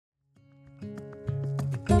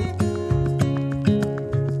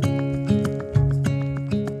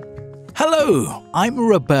Hello, I'm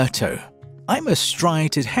Roberto. I'm a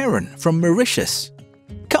striated heron from Mauritius.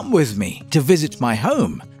 Come with me to visit my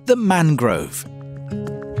home, the Mangrove.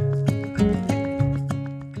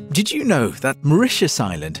 Did you know that Mauritius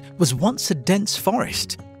Island was once a dense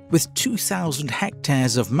forest with 2,000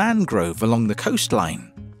 hectares of mangrove along the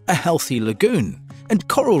coastline, a healthy lagoon, and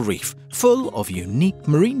coral reef full of unique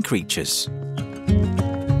marine creatures?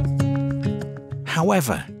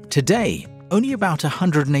 However, today, only about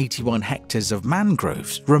 181 hectares of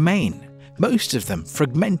mangroves remain, most of them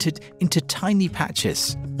fragmented into tiny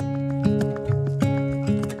patches.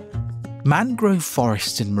 Mangrove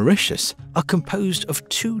forests in Mauritius are composed of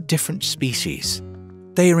two different species.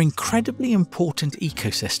 They are incredibly important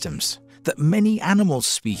ecosystems that many animal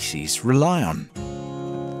species rely on.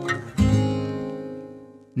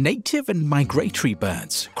 Native and migratory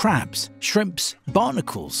birds, crabs, shrimps,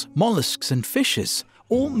 barnacles, mollusks and fishes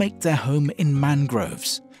all make their home in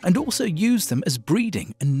mangroves and also use them as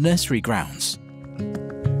breeding and nursery grounds.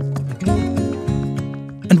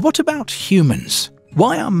 And what about humans?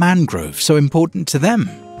 Why are mangroves so important to them?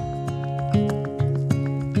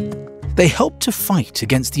 They help to fight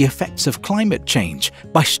against the effects of climate change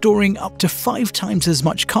by storing up to 5 times as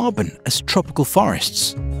much carbon as tropical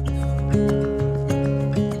forests.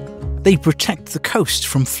 They protect the coast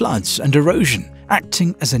from floods and erosion,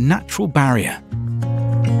 acting as a natural barrier.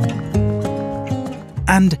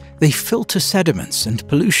 And they filter sediments and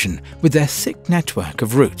pollution with their thick network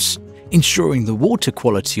of roots, ensuring the water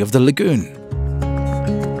quality of the lagoon.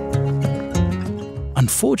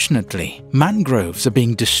 Unfortunately, mangroves are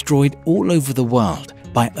being destroyed all over the world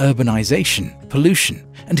by urbanization, pollution,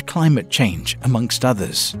 and climate change, amongst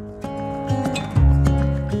others.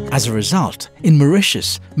 As a result, in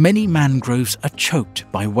Mauritius, many mangroves are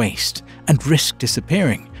choked by waste and risk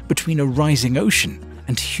disappearing between a rising ocean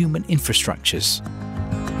and human infrastructures.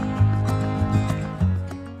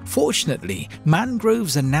 Fortunately,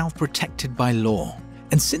 mangroves are now protected by law,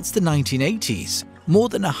 and since the 1980s, more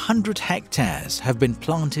than 100 hectares have been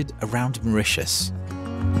planted around Mauritius.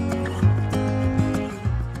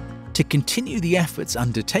 To continue the efforts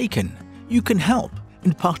undertaken, you can help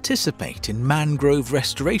and participate in mangrove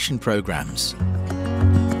restoration programs.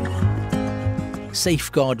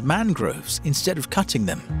 Safeguard mangroves instead of cutting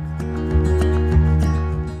them.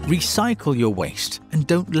 Recycle your waste and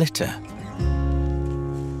don't litter.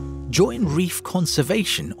 Join reef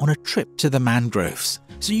conservation on a trip to the mangroves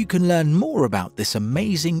so you can learn more about this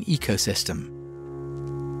amazing ecosystem.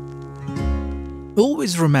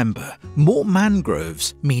 Always remember, more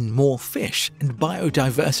mangroves mean more fish and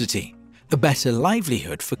biodiversity, a better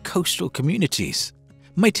livelihood for coastal communities,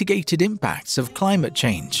 mitigated impacts of climate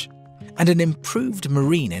change, and an improved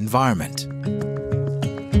marine environment.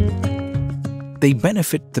 They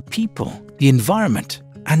benefit the people, the environment,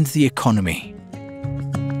 and the economy.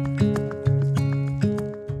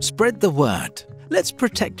 Spread the word. Let's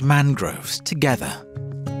protect mangroves together.